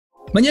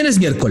Mañana es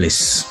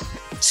miércoles.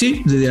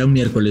 Sí, se dirá un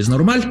miércoles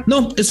normal.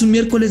 No, es un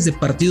miércoles de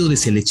partido de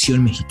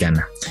selección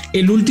mexicana.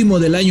 El último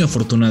del año,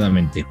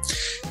 afortunadamente.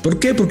 ¿Por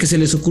qué? Porque se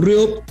les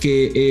ocurrió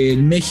que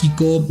en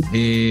México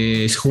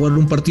jugar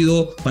un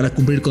partido para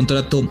cumplir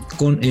contrato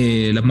con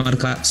la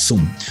marca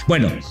Zoom.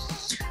 Bueno,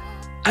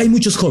 hay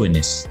muchos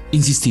jóvenes,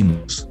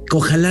 insistimos, que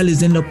ojalá les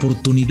den la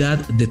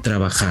oportunidad de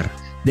trabajar,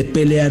 de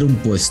pelear un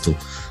puesto.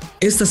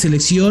 Esta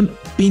selección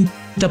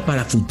pinta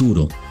para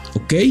futuro,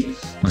 ¿ok?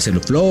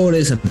 Marcelo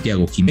Flores,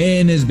 Santiago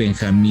Jiménez,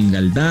 Benjamín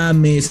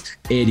Galdames,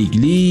 Eric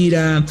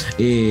Lira,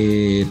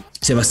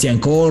 Sebastián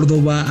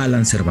Córdoba,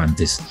 Alan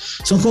Cervantes.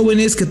 Son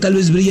jóvenes que tal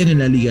vez brillan en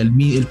la liga,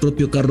 el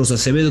propio Carlos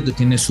Acevedo que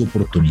tiene su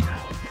oportunidad.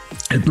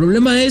 El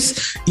problema es,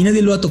 y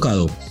nadie lo ha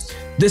tocado,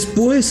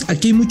 después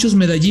aquí hay muchos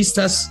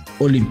medallistas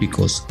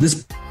olímpicos.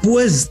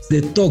 Después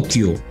de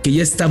Tokio, que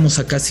ya estamos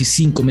a casi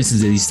 5 meses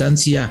de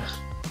distancia,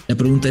 la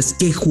pregunta es,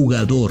 ¿qué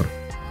jugador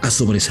ha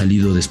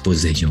sobresalido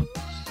después de ello?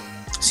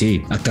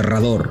 Sí,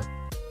 aterrador.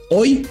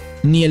 Hoy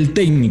ni el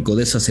técnico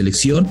de esa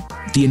selección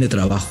tiene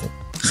trabajo,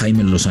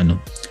 Jaime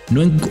Lozano.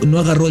 No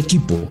agarró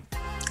equipo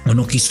o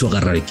no quiso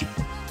agarrar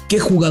equipo. ¿Qué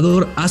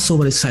jugador ha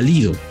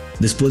sobresalido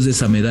después de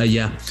esa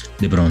medalla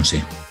de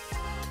bronce?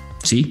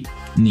 Sí,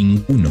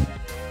 ninguno.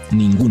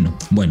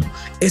 Bueno,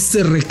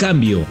 este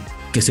recambio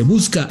que se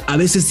busca a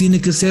veces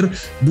tiene que ser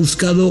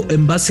buscado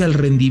en base al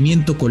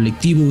rendimiento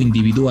colectivo o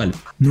individual,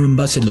 no en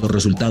base a los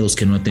resultados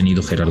que no ha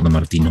tenido Gerardo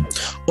Martino.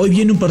 Hoy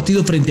viene un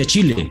partido frente a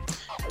Chile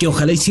que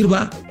ojalá y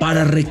sirva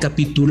para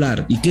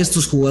recapitular y que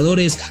estos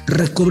jugadores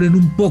recobren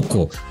un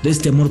poco de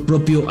este amor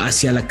propio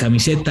hacia la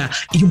camiseta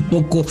y un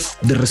poco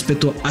de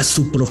respeto a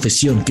su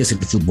profesión, que es el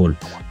fútbol.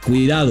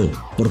 Cuidado,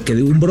 porque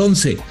de un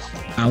bronce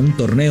a un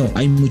torneo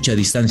hay mucha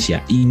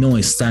distancia y no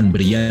están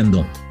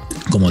brillando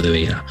como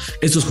debería.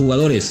 Estos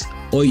jugadores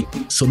hoy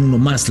son uno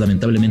más,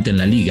 lamentablemente, en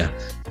la liga.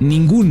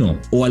 Ninguno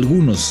o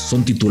algunos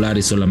son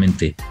titulares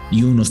solamente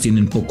y unos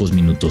tienen pocos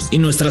minutos. Y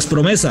nuestras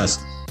promesas,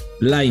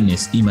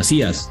 Lainez y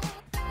Macías,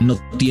 no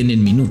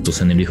tienen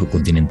minutos en el viejo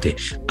continente.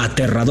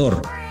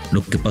 Aterrador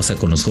lo que pasa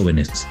con los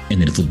jóvenes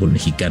en el fútbol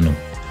mexicano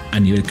a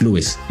nivel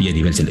clubes y a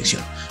nivel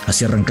selección.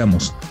 Así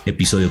arrancamos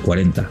episodio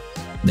 40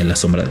 de La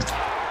Sombra del Tri.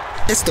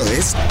 Esto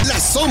es La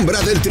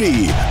Sombra del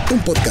Tri, un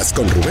podcast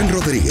con Rubén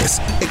Rodríguez,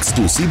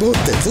 exclusivo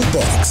de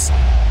Footbox.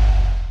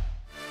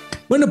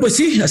 Bueno, pues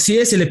sí, así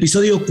es, el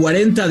episodio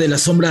 40 de La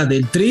Sombra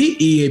del Tri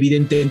y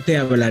evidentemente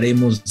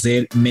hablaremos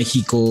de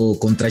México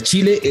contra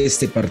Chile,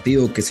 este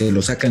partido que se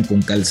lo sacan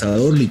con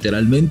calzador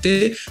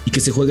literalmente y que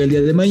se juega el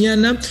día de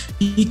mañana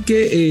y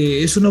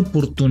que es una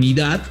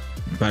oportunidad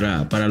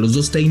para los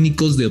dos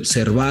técnicos de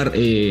observar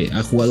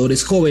a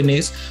jugadores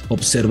jóvenes,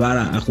 observar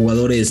a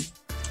jugadores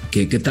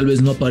que tal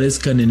vez no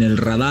aparezcan en el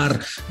radar,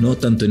 no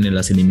tanto en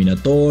las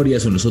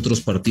eliminatorias o en los otros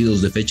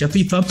partidos de fecha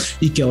FIFA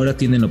y que ahora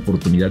tienen la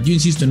oportunidad. Yo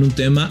insisto en un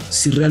tema,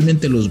 si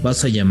realmente los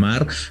vas a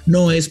llamar,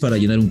 no es para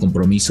llenar un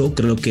compromiso,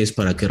 creo que es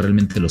para que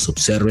realmente los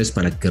observes,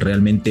 para que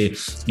realmente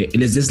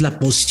les des la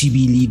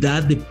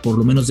posibilidad de por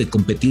lo menos de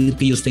competir,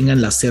 que ellos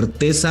tengan la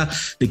certeza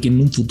de que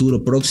en un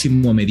futuro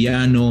próximo,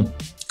 mediano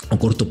o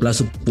corto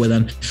plazo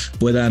puedan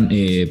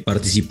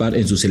participar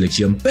en su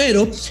selección.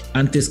 Pero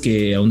antes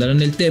que ahondar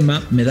en el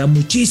tema, me da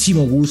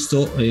muchísimo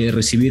gusto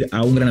recibir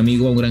a un gran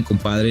amigo, a un gran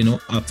compadre, ¿no?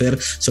 A Fer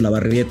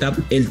Solabarrieta.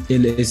 Él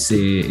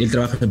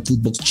trabaja en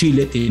Footbox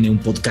Chile, tiene un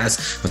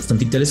podcast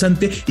bastante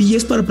interesante y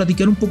es para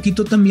platicar un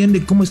poquito también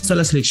de cómo está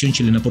la selección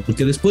chilena,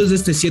 porque después de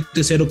este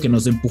 7-0 que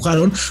nos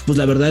empujaron, pues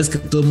la verdad es que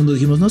todo el mundo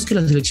dijimos, no, es que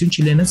la selección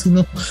chilena es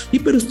no, y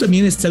pero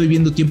también está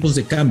viviendo tiempos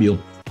de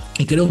cambio.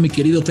 Y creo, mi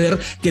querido Fer,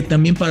 que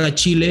también para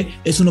Chile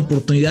es una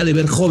oportunidad de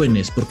ver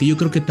jóvenes, porque yo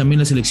creo que también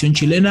la selección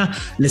chilena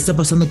le está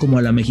pasando como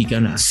a la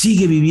mexicana,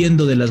 sigue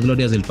viviendo de las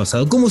glorias del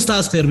pasado. ¿Cómo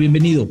estás, Fer?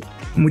 Bienvenido.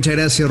 Muchas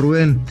gracias,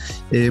 Rubén.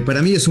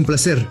 Para mí es un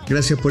placer.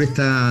 Gracias por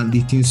esta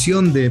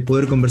distinción de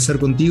poder conversar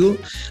contigo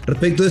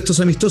respecto de estos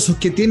amistosos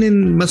que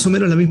tienen más o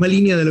menos la misma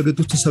línea de lo que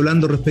tú estás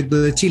hablando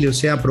respecto de Chile, o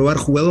sea, probar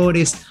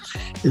jugadores,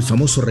 el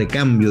famoso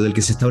recambio del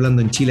que se está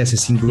hablando en Chile hace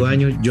 5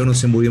 años. Yo no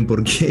sé muy bien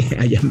por qué,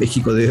 allá en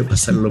México debe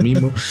pasar lo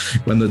mismo.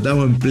 Cuando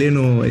estábamos en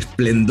pleno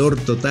esplendor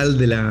total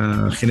de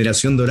la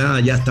generación dorada,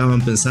 ya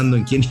estaban pensando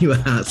en quién iba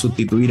a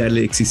sustituir a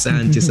Alexis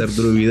Sánchez, a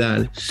Arturo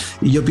Vidal.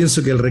 Y yo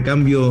pienso que el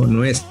recambio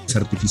no es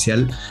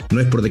artificial, no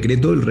es por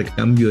decreto, el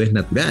recambio es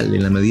natural.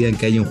 En la medida en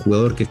que haya un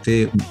jugador que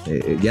esté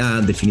ya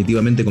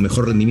definitivamente con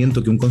mejor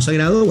rendimiento que un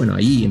consagrado, bueno,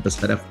 ahí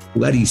empezará a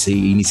jugar y se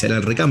iniciará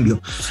el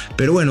recambio.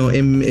 Pero bueno,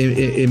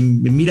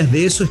 en miras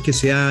de eso es que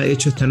se ha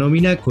hecho esta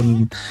nómina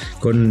con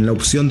la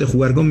opción de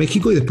jugar con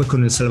México y después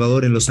con El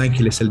Salvador en Los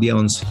Ángeles el día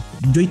 11.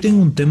 Yo hoy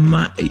tengo un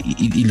tema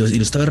y lo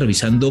estaba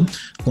revisando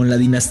con la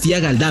dinastía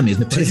Galdames.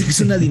 Me parece que es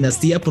una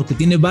dinastía porque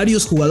tiene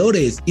varios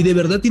jugadores y de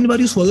verdad tiene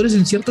varios jugadores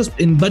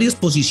en varias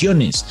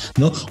posiciones,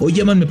 ¿no? Hoy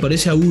llaman, me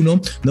parece, a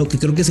uno, ¿no? Que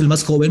creo que es el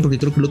más joven, porque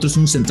creo que el otro es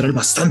un central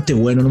bastante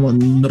bueno,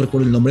 no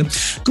recuerdo el nombre.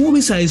 ¿Cómo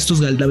ves a estos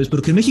Galdames?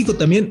 Porque en México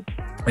también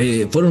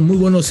fueron muy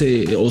buenos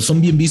o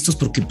son bien vistos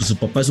porque pues, su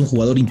papá es un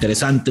jugador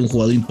interesante, un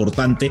jugador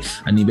importante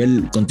a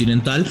nivel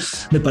continental.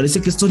 Me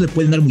parece que estos le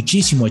pueden dar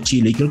muchísimo a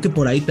Chile y creo que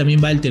por ahí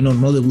también va el tenor,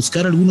 ¿no? De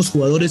buscar algunos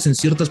jugadores en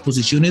ciertas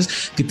posiciones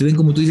que te den,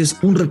 como tú dices,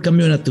 un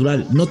recambio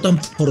natural, no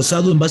tan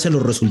forzado en base a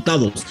los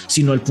resultados,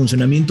 sino al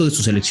funcionamiento de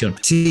su selección.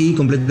 Sí,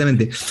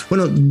 completamente.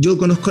 Bueno, yo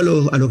conozco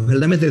a los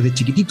Galdames desde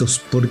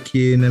chiquititos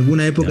porque en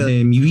alguna época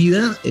de mi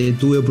vida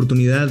tuve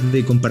oportunidad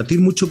de compartir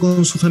mucho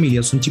con su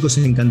familia. Son chicos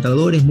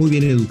encantadores, muy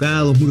bien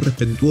educados, muy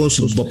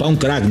respetuosos. Su papá un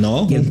crack,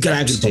 ¿no? Un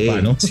crack el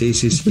papá, ¿no? Sí.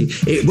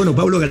 Bueno,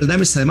 Pablo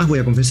Galdames, además voy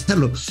a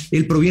confesarlo,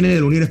 él proviene de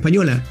la Unión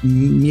Española,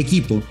 mi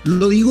equipo.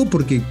 Lo digo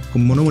porque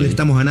como no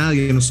molestamos a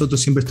nadie, nosotros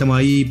siempre estamos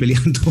ahí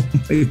peleando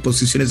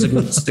posiciones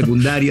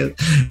secundarias.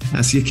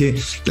 Así es que,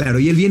 claro,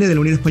 y él viene de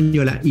la Unión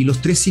Española y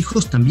los 3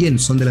 hijos también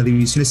son de las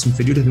divisiones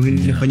inferiores de la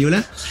Unión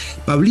Española.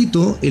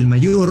 Pablito, el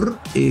mayor,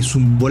 es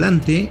un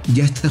volante,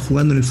 ya está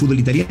jugando en el fútbol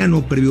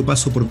italiano, previo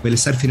paso por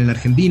Vélez Sarsfield en la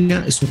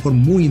Argentina, es un jugador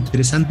muy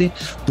interesante,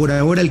 por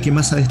ahora el que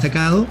más ha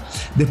destacado.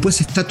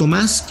 Después está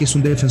Tomás, que es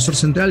un defensor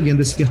central, bien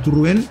decías tú,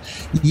 Rubén,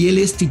 y él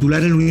es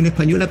titular en la Unión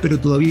Española, pero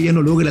todavía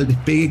no logra el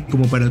despegue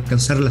como para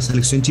alcanzar la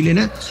selección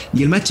chilena.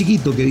 Y el más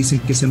chiquito, que dicen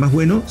que es el más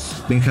bueno,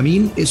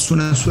 Benjamín, es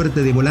una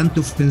suerte de volante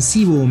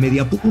ofensivo,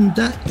 media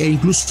punta e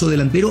incluso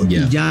delantero,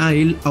 y ya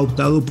él ha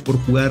optado por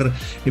jugar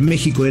en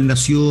México. Él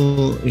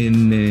nació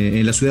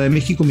en la Ciudad de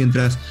México,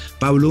 mientras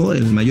Pablo,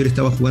 el mayor,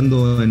 estaba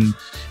jugando en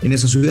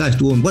esa ciudad.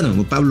 Estuvo, bueno,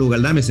 Pablo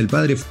Galdames, el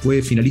padre,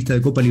 fue finalista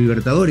de Copa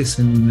Libertadores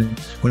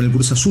con el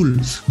Cruz Azul,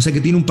 o sea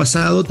que tiene un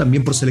pasado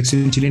también por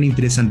selección chilena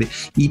interesante.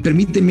 Y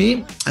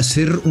permíteme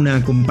hacer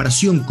una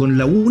comparación con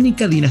la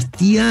única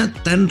dinastía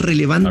tan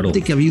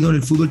relevante que ha habido en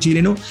el fútbol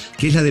chileno,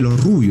 que es la de los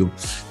Rubio.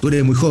 Tú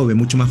eres muy joven,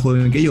 mucho más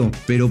joven que yo,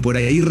 pero por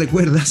ahí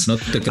recuerdas. No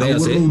te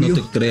creas, no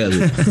te creas.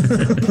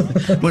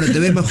 Bueno, te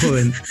ves más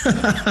joven.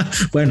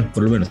 Bueno,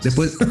 por lo menos.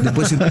 Después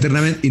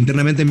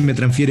internamente me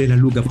transfieres las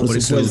lucas por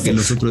eso que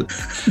nosotros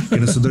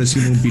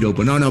decimos un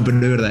piropo. No, pero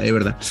es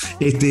verdad.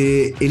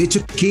 El hecho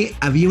es que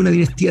había una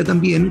dinastía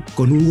también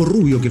con Hugo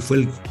Rubio, que fue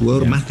el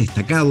jugador más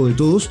destacado de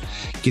todos,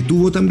 que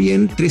tuvo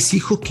también 3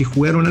 hijos que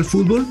jugaron al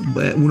fútbol.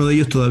 Uno de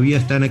ellos todavía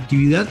está en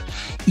actividad,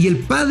 y el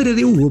padre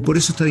de Hugo, por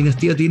eso esta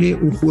dinastía tiene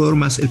un jugador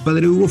más. El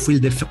padre de Hugo fue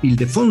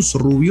Ildefonso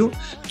Rubio,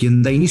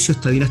 quien da inicio a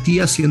esta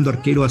dinastía siendo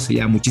arquero hace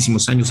ya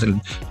muchísimos años,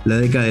 en la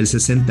década del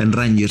 60 en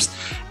Rangers.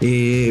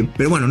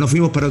 Pero bueno, nos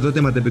fuimos para otro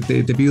tema, te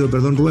pido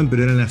perdón, Rubén,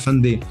 pero era el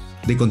afán de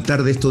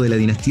contar de esto de la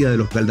dinastía de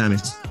los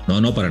Galdames.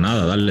 No, para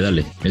nada,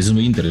 dale. Eso es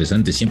muy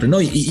interesante siempre,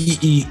 ¿no?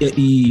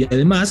 Y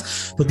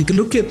además, porque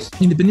creo que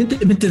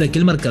independientemente de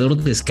aquel marcador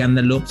de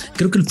escándalo,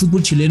 creo que el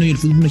fútbol chileno y el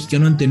fútbol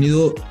mexicano han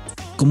tenido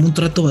como un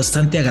trato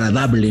bastante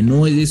agradable,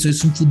 ¿no? Eso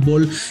es un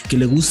fútbol que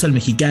le gusta al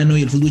mexicano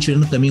y el fútbol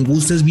chileno también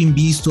gusta, es bien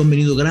visto, han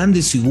venido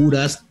grandes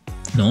figuras,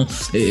 ¿no?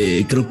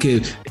 Creo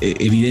que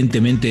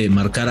evidentemente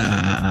marcar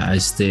a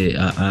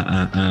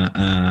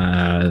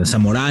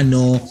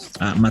Zamorano,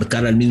 a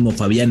marcar al mismo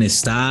Fabián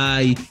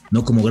Stay,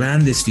 ¿no? Como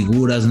grandes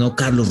figuras, ¿no?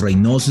 Carlos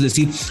Reynoso, es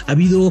decir, ha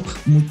habido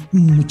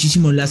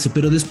muchísimo enlace,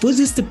 pero después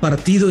de este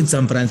partido en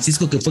San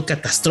Francisco que fue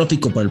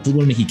catastrófico para el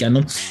fútbol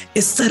mexicano,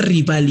 esta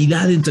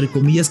rivalidad entre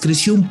comillas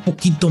creció un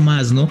poquito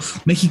más, ¿no?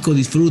 México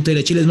disfruta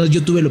de Chile, es más,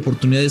 yo tuve la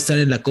oportunidad de estar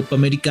en la Copa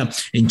América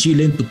en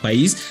Chile, en tu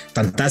país,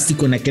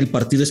 fantástico en aquel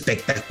partido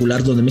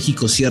espectacular donde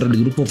México cierra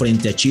el grupo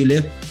frente a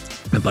Chile.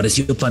 Me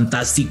pareció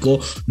fantástico,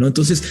 ¿no?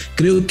 Entonces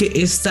creo que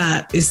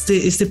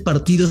este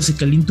partido se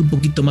calienta un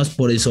poquito más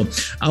por eso.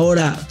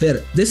 Ahora,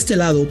 Fer, de este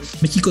lado,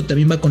 México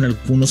también va con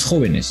algunos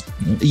jóvenes,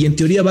 ¿no? Y en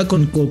teoría va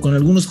con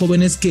algunos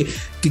jóvenes que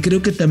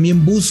creo que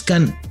también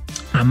buscan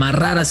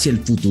amarrar hacia el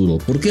futuro.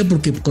 ¿Por qué?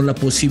 Porque con la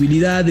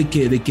posibilidad de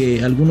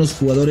que algunos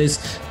jugadores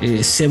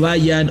se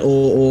vayan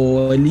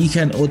o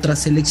elijan otra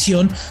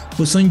selección,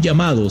 pues son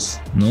llamados,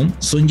 ¿no?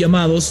 Son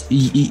llamados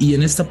y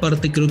en esta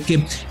parte creo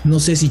que no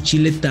sé si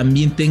Chile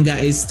también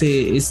tenga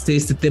este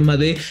tema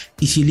de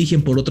y si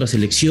eligen por otra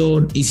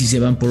selección y si se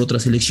van por otra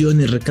selección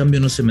y el recambio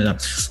no se me da.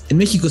 En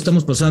México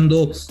estamos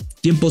pasando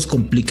tiempos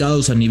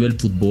complicados a nivel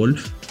fútbol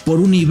por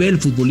un nivel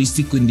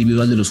futbolístico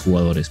individual de los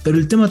jugadores, pero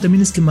el tema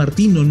también es que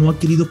Martino no ha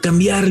querido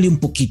cambiarle un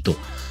poquito.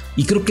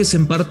 Y creo que es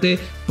en parte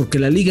porque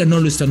la liga no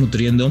lo está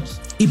nutriendo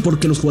y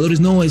porque los jugadores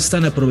no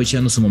están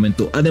aprovechando su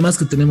momento. Además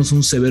que tenemos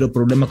un severo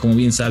problema, como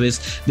bien sabes,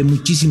 de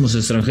muchísimos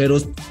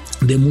extranjeros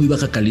de muy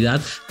baja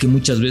calidad que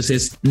muchas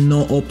veces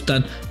no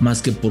optan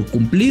más que por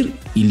cumplir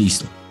y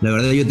listo. La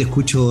verdad, yo te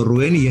escucho,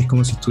 Rubén, y es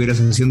como si estuvieras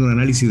haciendo un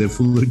análisis del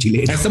fútbol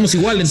chileno. Estamos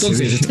igual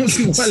entonces.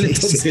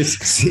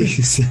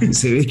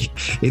 Se ve que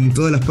en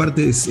todas las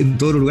partes, en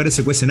todos los lugares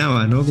se cuecen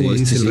habas, ¿no? Como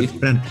dice el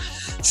refrán.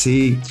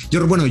 Sí,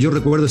 yo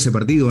recuerdo ese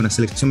partido, una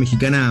selección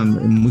mexicana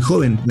muy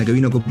joven, la que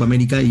vino a Copa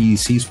América, y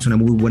sí hizo una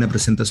muy buena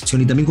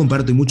presentación. Y también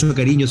comparto mucho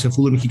cariño hacia el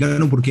fútbol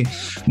mexicano porque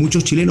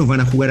muchos chilenos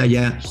van a jugar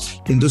allá.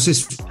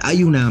 Entonces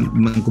hay una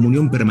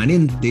mancomunión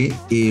permanente,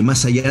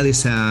 más allá de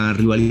esa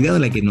rivalidad a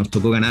la que nos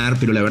tocó ganar.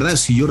 Pero la verdad,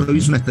 si yo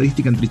reviso una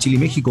estadística entre Chile y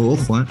México,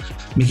 ojo,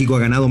 México ha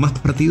ganado más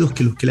partidos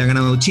que los que le ha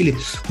ganado Chile.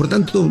 Por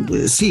tanto,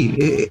 sí,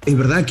 es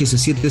verdad que ese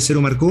 7-0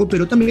 marcó,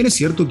 pero también es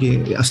cierto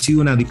que ha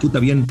sido una disputa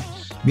bien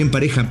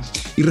pareja.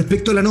 Y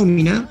respecto a la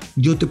nómina,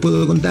 yo te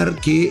puedo contar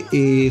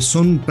que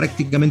son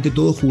prácticamente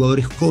todos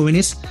jugadores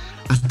jóvenes,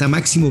 hasta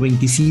máximo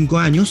 25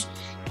 años,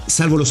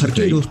 salvo los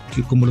arqueros,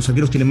 que como los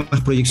arqueros tienen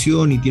más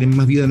proyección y tienen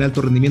más vida en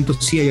alto rendimiento,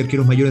 sí hay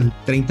arqueros mayores de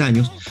 30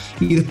 años.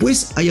 Y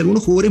después hay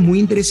algunos jugadores muy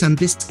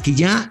interesantes que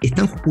ya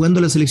están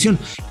jugando la selección,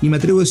 y me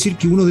atrevo a decir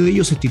que uno de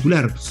ellos es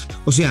titular.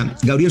 O sea,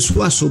 Gabriel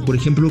Suazo, por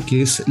ejemplo,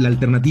 que es la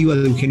alternativa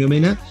de Eugenio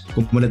Mena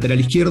como lateral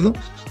izquierdo.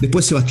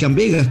 Después Sebastián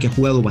Vegas, que ha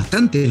jugado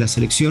bastante en la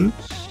selección.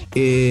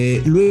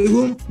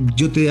 Luego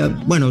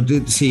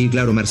sí,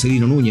 claro,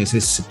 Marcelino Núñez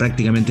es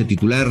prácticamente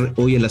titular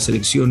hoy en la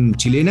selección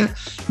chilena,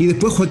 y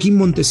después Joaquín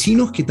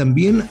Montesinos, que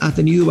también ha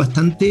tenido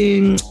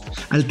bastante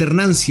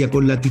alternancia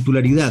con la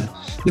titularidad.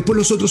 Después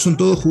los otros son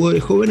todos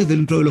jugadores jóvenes,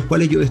 dentro de los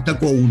cuales yo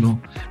destaco a uno,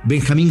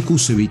 Benjamín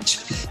Kusevich,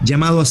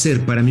 llamado a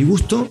ser, para mi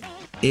gusto,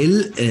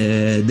 el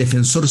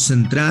defensor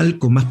central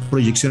con más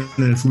proyección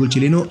en el fútbol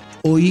chileno,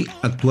 hoy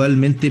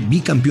actualmente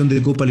bicampeón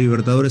de Copa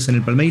Libertadores en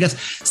el Palmeiras,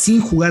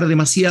 sin jugar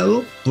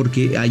demasiado,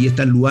 porque ahí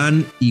están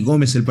Luan y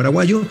Gómez, el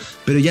paraguayo,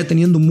 pero ya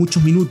teniendo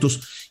muchos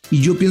minutos.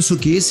 Y yo pienso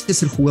que ese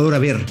es el jugador a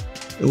ver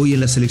hoy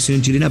en la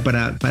selección chilena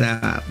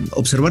para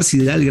observar si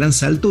da el gran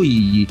salto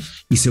y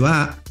se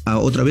va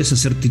otra vez a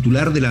ser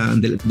titular de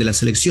la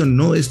selección,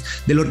 ¿no?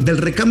 Del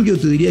recambio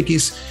te diría que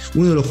es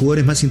uno de los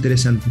jugadores más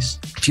interesantes.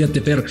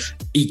 Fíjate, Per,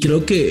 y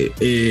creo que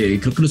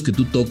los que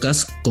tú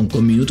tocas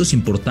con minutos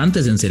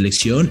importantes en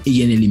selección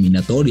y en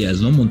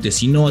eliminatorias, ¿no?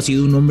 Montesino ha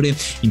sido un hombre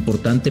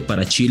importante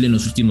para Chile en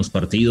los últimos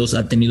partidos,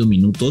 ha tenido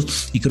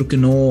minutos y creo que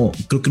no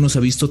se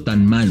ha visto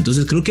tan mal.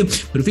 Entonces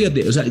pero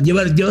fíjate, o sea,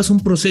 llevas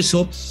un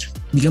proceso,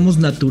 digamos,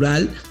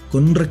 natural,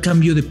 con un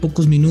recambio de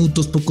pocos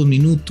minutos,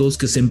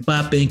 que se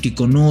empapen, que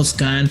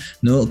conozcan,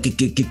 ¿no?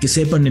 Que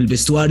sepan el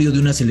vestuario de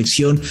una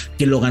selección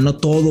que lo ganó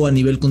todo a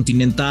nivel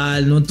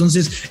continental, ¿no?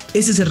 Entonces,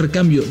 ese es el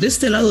recambio. De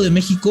este lado de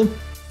México,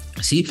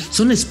 sí,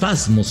 son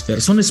espasmos, Fer,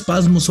 son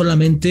espasmos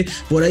solamente.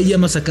 Por ahí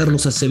llamas a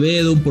Carlos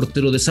Acevedo, un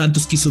portero de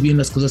Santos que hizo bien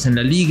las cosas en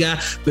la liga,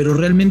 pero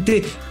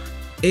realmente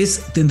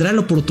tendrá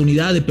la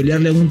oportunidad de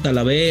pelearle a un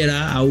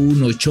Talavera, a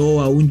un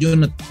Ochoa, a un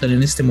Jonathan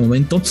en este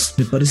momento.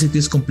 Me parece que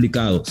es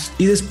complicado.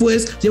 Y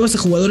después llevas a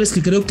jugadores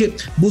que creo que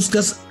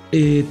buscas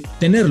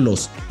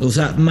tenerlos, o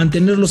sea,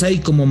 mantenerlos ahí,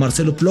 como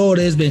Marcelo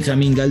Flores,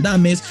 Benjamín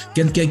Galdames,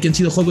 que han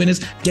sido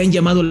jóvenes, que han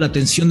llamado la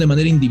atención de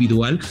manera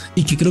individual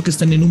y que creo que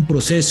están en un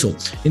proceso.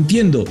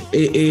 Entiendo,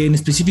 en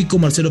específico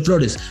Marcelo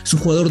Flores es un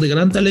jugador de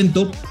gran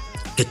talento,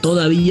 que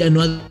todavía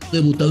no ha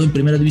debutado en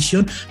primera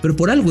división, pero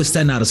por algo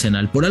está en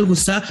Arsenal, por algo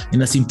está en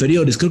las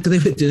inferiores. Creo que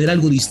debe tener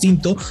algo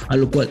distinto, a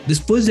lo cual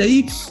después de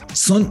ahí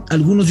son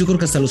algunos, yo creo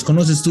que hasta los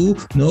conoces tú,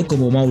 ¿no?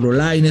 Como Mauro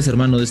Lainez,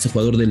 hermano de este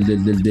jugador del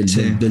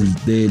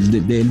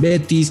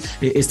Betis,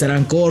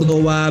 estarán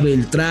Córdoba,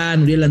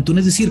 Beltrán, Uriel Antún.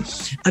 Es decir,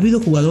 ha habido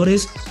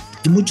jugadores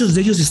que muchos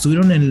de ellos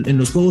estuvieron en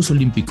los Juegos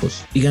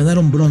Olímpicos y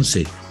ganaron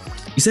bronce.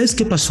 ¿Y sabes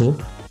qué pasó?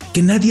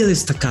 Que nadie ha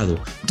destacado.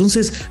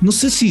 Entonces, no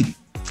sé si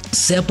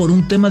sea por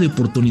un tema de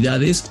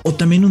oportunidades o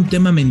también un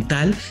tema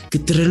mental, que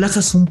te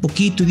relajas un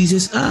poquito y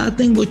dices,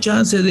 tengo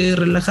chance de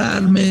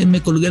relajarme,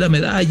 me colgué la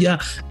medalla.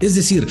 Es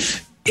decir,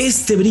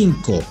 este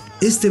brinco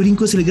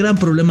es el gran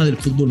problema del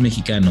fútbol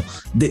mexicano,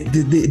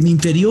 de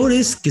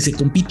inferiores, que se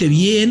compite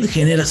bien,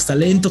 generas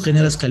talento,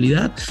 generas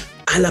calidad,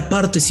 a la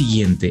parte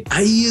siguiente.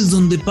 Ahí es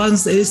donde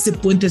este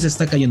puente se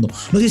está cayendo.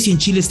 No sé si en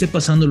Chile esté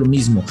pasando lo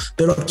mismo,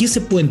 pero aquí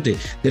ese puente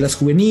de las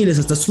juveniles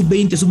hasta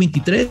sub-20,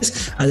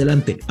 sub-23,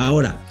 adelante.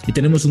 Ahora, y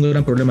tenemos un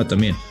gran problema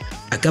también.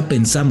 Acá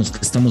pensamos que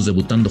estamos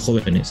debutando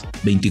jóvenes.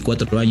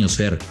 24 años,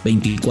 Fer.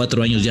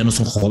 24 años ya no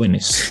son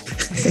jóvenes.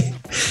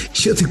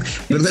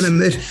 Perdón,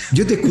 Andrés,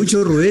 yo te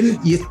escucho, Rubén,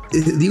 y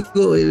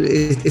digo,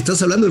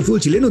 estás hablando del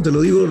fútbol chileno, te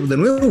lo digo de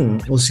nuevo.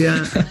 O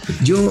sea,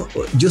 yo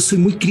soy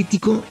muy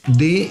crítico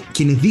de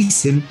quienes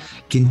dicen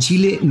que en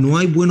Chile no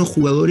hay buenos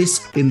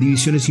jugadores en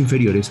divisiones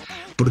inferiores.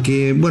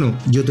 Porque, bueno,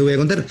 yo te voy a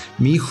contar,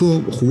 mi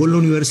hijo jugó en la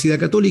Universidad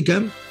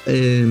Católica,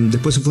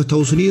 después se fue a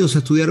Estados Unidos a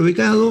estudiar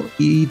becado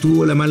y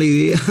tuvo la mala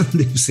idea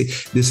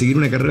de seguir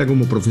una carrera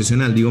como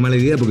profesional. Digo mala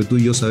idea porque tú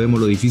y yo sabemos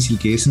lo difícil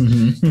que es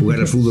jugar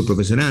al fútbol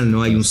profesional,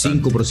 ¿no? Hay un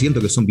 5%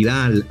 que son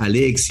Vidal,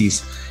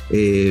 Alexis,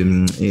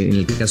 en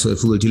el caso del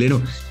fútbol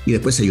chileno, y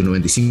después hay un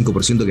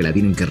 95% que la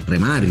tienen que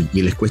remar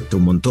y les cuesta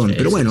un montón.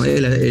 Pero bueno,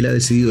 él ha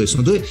decidido eso.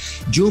 Entonces,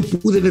 yo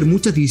pude ver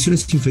muchas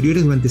divisiones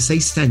inferiores durante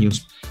 6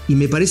 años y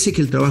me parece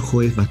que el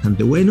trabajo es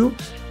bastante bueno,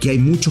 que hay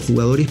muchos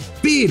jugadores,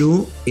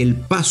 pero el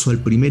paso al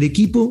primer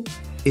equipo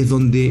es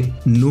donde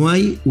no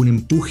hay un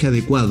empuje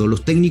adecuado.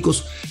 Los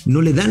técnicos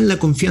no le dan la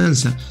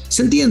confianza.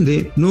 Se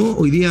entiende, ¿no?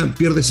 Hoy día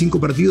pierdes 5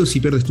 partidos y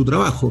pierdes tu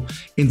trabayo.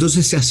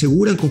 Entonces se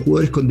aseguran con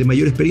jugadores de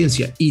mayor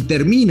experiencia y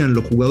terminan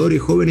los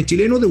jugadores jóvenes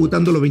chilenos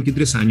debutando a los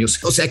 23 años.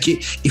 O sea que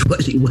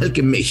igual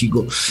que en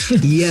México.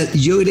 Y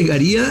yo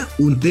agregaría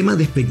un tema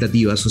de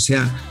expectativas. O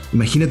sea,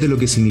 imagínate lo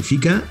que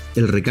significa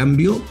el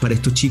recambio para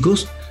estos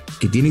chicos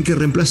que tienen que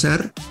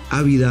reemplazar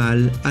a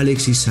Vidal, a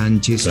Alexis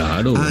Sánchez,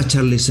 claro, a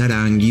Charles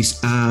Aranguis,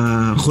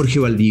 a Jorge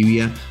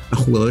Valdivia, a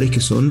jugadores que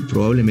son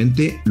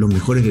probablemente los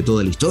mejores de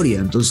toda la historia.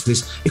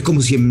 Entonces es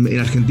como si en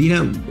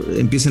Argentina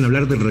empiecen a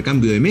hablar del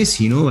recambio de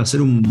Messi, ¿no? Va a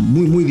ser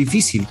muy, muy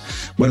difícil.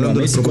 Bueno, a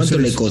Messi,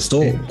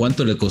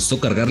 ¿cuánto le costó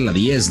cargar la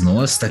 10,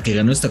 ¿no? Hasta que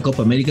ganó esta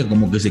Copa América,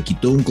 como que se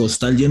quitó un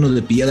costal lleno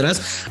de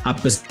piedras, a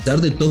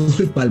pesar de todo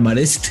el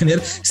palmarés y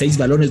tener 6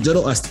 balones de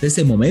oro hasta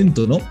ese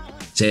momento, ¿no?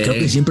 Sí, creo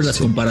que siempre las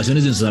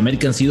comparaciones en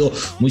Sudamérica han sido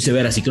muy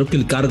severas, y creo que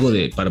el cargo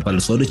para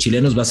los jugadores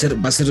chilenos va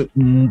a ser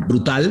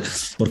brutal,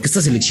 porque esta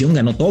selección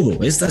ganó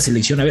todo. Esta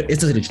selección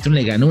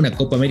le ganó una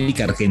Copa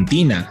América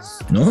Argentina,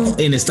 ¿no?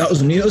 En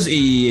Estados Unidos,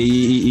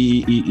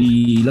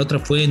 y la otra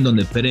fue en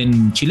donde, pero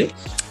en Chile.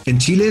 En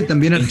Chile,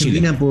 también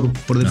Argentina, Chile.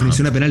 Por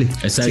definición a penales.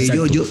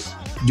 Exacto.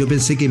 Yo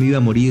pensé que me iba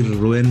a morir,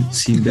 Rubén,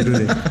 sin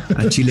ver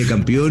a Chile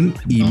campeón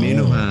y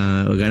menos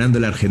ganando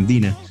la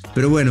Argentina.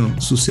 Pero bueno,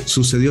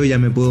 sucedió, ya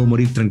me puedo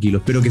morir tranquilo.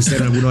 Espero que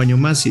sean algunos años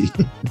más y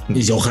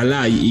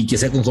ojalá y que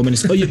sea con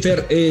jóvenes. Oye,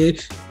 Fer,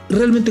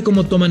 ¿realmente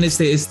cómo toman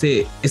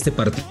este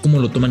partido? ¿Cómo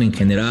lo toman en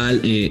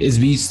general? ¿Es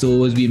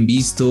bien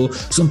visto?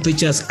 Son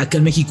fechas acá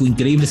en México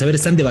increíbles. A ver,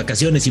 están de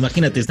vacaciones,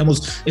 imagínate,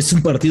 es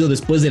un partido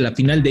después de la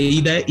final de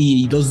ida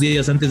y 2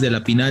 días antes de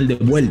la final de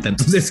vuelta.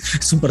 Entonces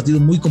es un partido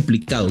muy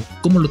complicado.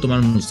 ¿Cómo lo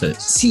tomaron ustedes?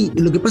 Sí,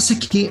 lo que pasa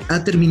es que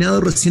ha terminado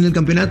recién el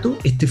campeonato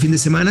este fin de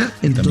semana,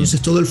 entonces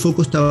también todo el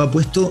foco estaba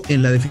puesto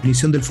en la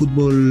definición del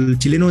fútbol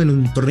chileno en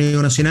un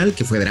torneo nacional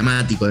que fue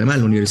dramático. Además,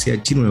 la Universidad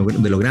de Chile, uno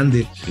de los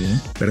grandes,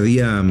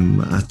 perdía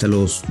hasta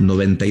los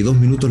 92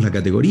 minutos la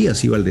categoría,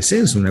 se iba al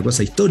descenso, una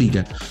cosa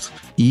histórica.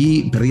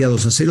 Y perdía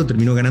 2-0,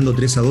 terminó ganando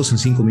 3-2 en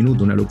 5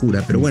 minutos, una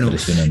locura. Pero bueno,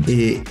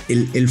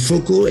 el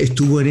foco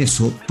estuvo en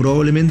eso.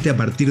 Probablemente a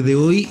partir de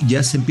hoy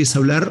ya se empieza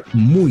a hablar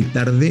muy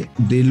tarde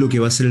de lo que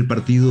va a ser el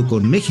partido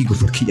con México,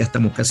 porque ya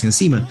estamos casi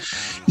encima.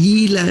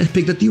 Y la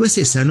expectativa es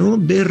esa, ¿no?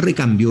 Ver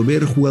recambio,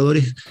 ver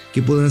jugadores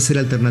que puedan ser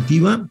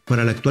alternativa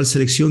para la actual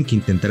selección que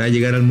intentará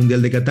llegar al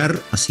Mundial de Qatar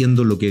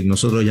haciendo lo que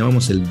nosotros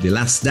llamamos el The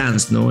Last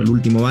Dance, ¿no? El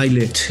último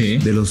baile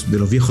de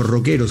los viejos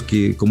rockeros,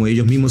 que como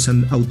ellos mismos se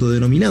han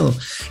autodenominado.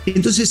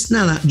 Entonces,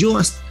 nada, yo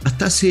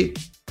hasta hace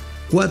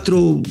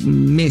 4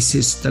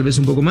 meses, tal vez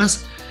un poco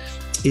más,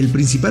 el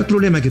principal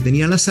problema que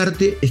tenía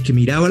Lasarte es que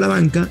miraba a la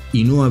banca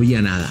y no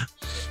había nada.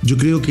 Yo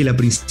creo que la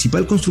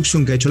principal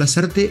construcción que ha hecho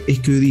Lasarte es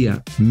que hoy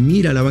día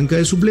mira la banca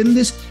de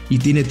suplentes y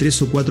tiene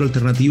 3 o 4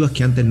 alternativas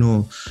que antes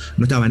no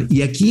estaban.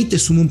 Y aquí te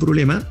sumo un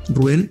problema,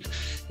 Rubén,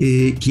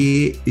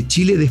 que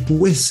Chile,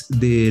 después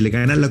de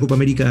ganar la Copa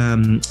América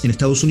en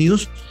Estados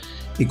Unidos,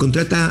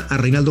 contrata a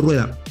Reinaldo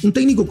Rueda, un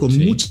técnico con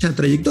mucha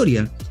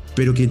trayectoria,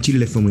 pero que en Chile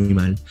le fue muy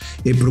mal.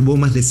 Probó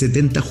más de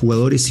 70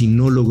 jugadores y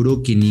no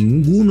logró que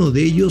ninguno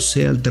de ellos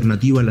sea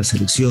alternativa a la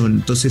selección.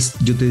 Entonces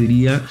yo te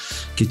diría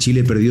que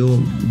Chile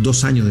perdió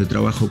 2 años de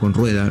trabajo con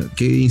Rueda,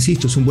 que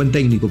insisto, es un buen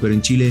técnico, pero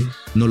en Chile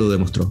no lo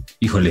demostró.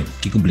 Híjole,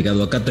 qué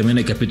complicado. Acá también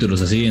hay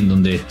capítulos así en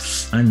donde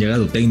han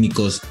llegado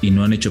técnicos y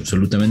no han hecho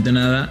absolutamente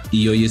nada,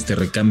 y hoy este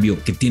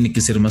recambio, que tiene que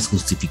ser más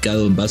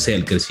justificado en base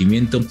al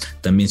crecimiento,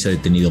 también se ha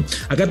detenido.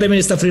 Acá también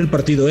está frío el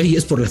partido, y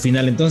es por la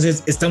final,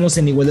 entonces estamos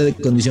en igualdad de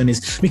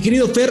condiciones. Mi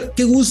querido Fer,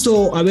 qué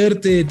gusto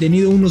haberte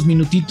tenido unos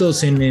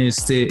minutitos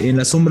en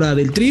la sombra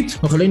del Tri.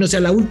 Ojalá y no sea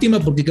la última,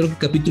 porque creo que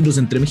capítulos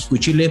entre México y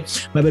Chile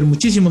va a haber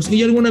muchísimos,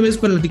 y alguna vez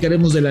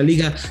platicaremos de la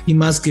liga, y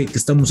más que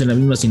estamos en la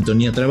misma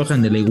sintonía.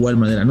 Trabajan de la igual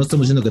manera, no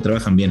estamos diciendo que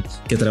trabajan bien,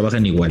 que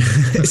trabajan igual.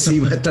 Sí,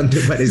 bastante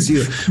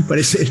parecido,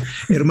 parece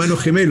hermanos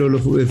gemelos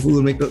los del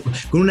fútbol,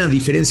 con una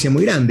diferencia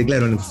muy grande.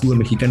 Claro, en el fútbol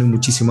mexicano hay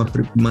muchísimo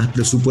más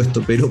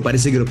presupuesto, pero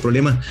parece que los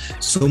problemas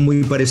son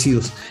muy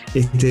parecidos.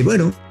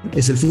 Bueno,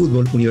 es el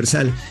fútbol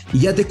universal. Y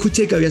ya te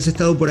escuché que habías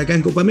estado por acá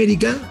en Copa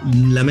América.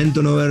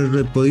 Lamento no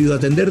haber podido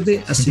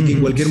atenderte, así que en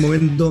cualquier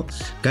momento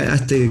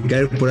hazte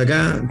caer por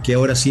acá, que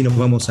ahora sí nos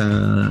vamos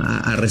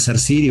a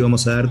resarcir y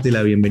vamos a darte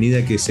la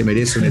bienvenida que se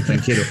merece un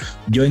extranjero.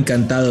 Yo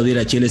encantado de ir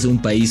a Chile, es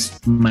un país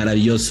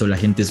maravilloso, la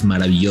gente es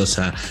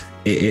maravillosa.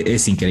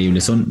 Es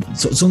increíble, son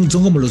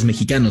como los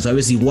mexicanos,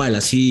 ¿sabes? Igual,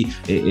 así,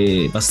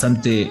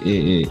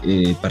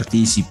 bastante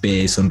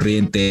partícipes,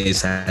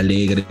 sonrientes,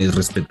 alegres,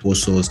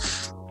 respetuosos.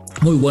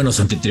 Muy buenos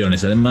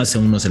anfitriones, además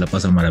uno se la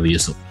pasa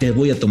maravilloso. Te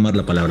voy a tomar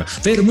la palabra.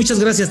 Fer, muchas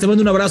gracias, te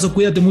mando un abrazo,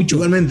 cuídate mucho.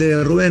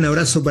 Igualmente, Rubén,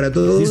 abrazo para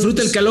todos.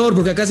 Disfruta el calor,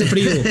 porque acá hace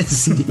frío.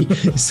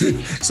 sí,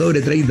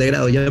 sobre 30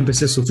 grados, ya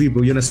empecé a sufrir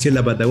porque yo nací en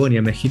la Patagonia,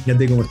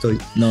 imagínate cómo estoy.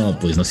 No,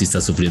 pues no, sí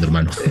estás sufriendo,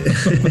 hermano.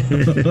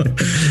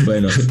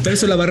 Bueno, Fer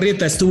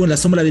Solabarrieta estuvo en la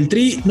sombra del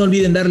Tri. No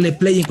olviden darle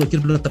play en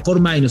cualquier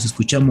plataforma y nos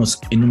escuchamos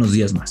en unos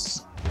días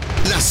más.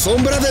 La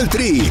sombra del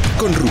Tri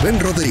con Rubén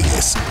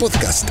Rodríguez,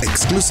 podcast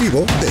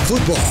exclusivo de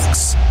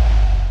Footbox.